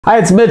Hi,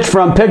 it's Mitch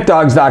from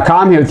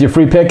PickDawgz.com here with your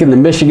free pick in the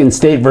Michigan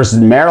State versus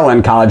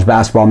Maryland college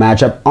basketball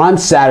matchup on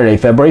Saturday,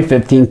 February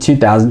 15,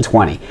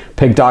 2020.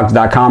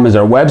 PickDawgz.com is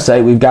our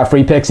website. We've got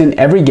free picks in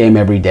every game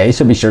every day,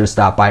 so be sure to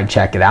stop by and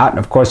check it out. And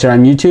of course, here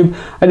on YouTube,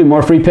 I do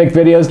more free pick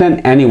videos than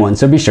anyone,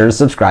 so be sure to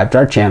subscribe to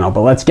our channel.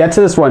 But let's get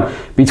to this one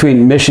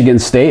between Michigan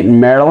State and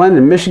Maryland.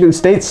 And Michigan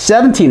State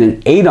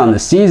 17-8 on the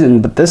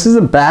season, but this is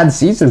a bad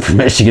season for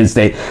Michigan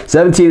State.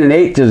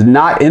 17-8 just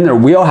not in their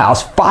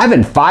wheelhouse.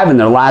 5-5 in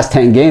their last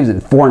 10 games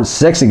and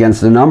 4-6 against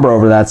the number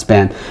over that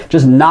span.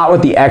 Just not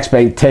what the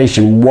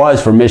expectation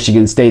was for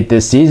Michigan State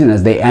this season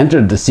as they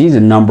entered the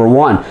season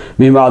 #1.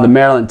 Meanwhile, the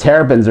Maryland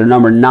Terrapins are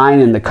number 9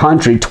 in the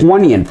country,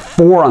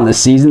 20-4 on the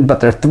season, but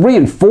they're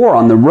 3-4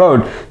 on the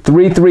road,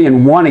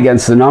 3-1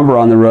 against the number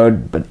on the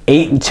road, but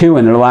 8-2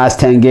 in their last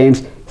 10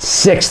 games,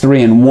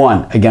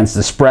 6-3-1 against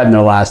the spread in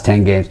their last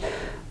 10 games.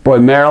 Boy,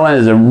 Maryland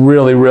is a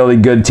really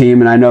good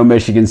team, and I know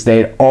Michigan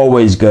State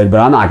always good, but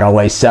I'm not going to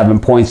lay 7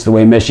 points the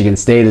way Michigan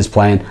State is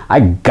playing. I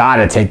got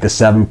to take the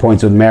 7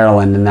 points with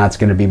Maryland, and that's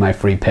going to be my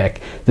free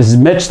pick. This is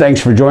Mitch. Thanks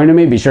for joining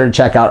me. Be sure to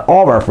check out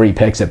all of our free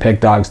picks at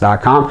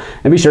PickDawgz.com,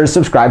 and be sure to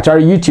subscribe to our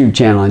YouTube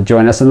channel and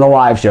join us in the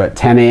live show at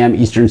 10 a.m.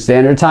 Eastern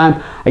Standard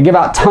Time. I give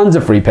out tons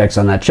of free picks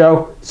on that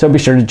show, so be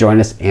sure to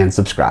join us and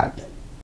subscribe.